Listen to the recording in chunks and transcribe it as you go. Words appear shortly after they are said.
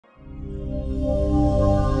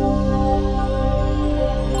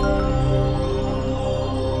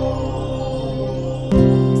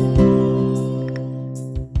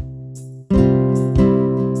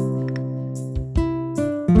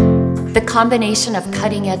combination of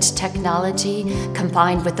cutting-edge technology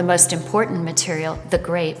combined with the most important material, the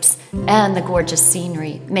grapes, and the gorgeous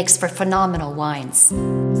scenery makes for phenomenal wines.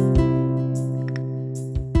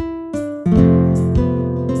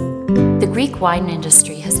 The Greek wine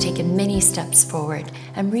industry has taken many steps forward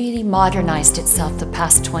and really modernized itself the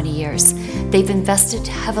past 20 years. They've invested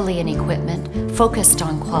heavily in equipment, focused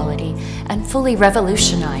on quality, and fully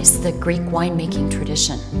revolutionized the Greek winemaking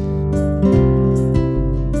tradition.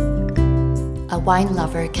 A wine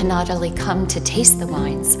lover can not only come to taste the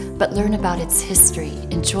wines, but learn about its history,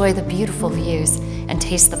 enjoy the beautiful views, and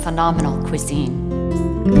taste the phenomenal cuisine.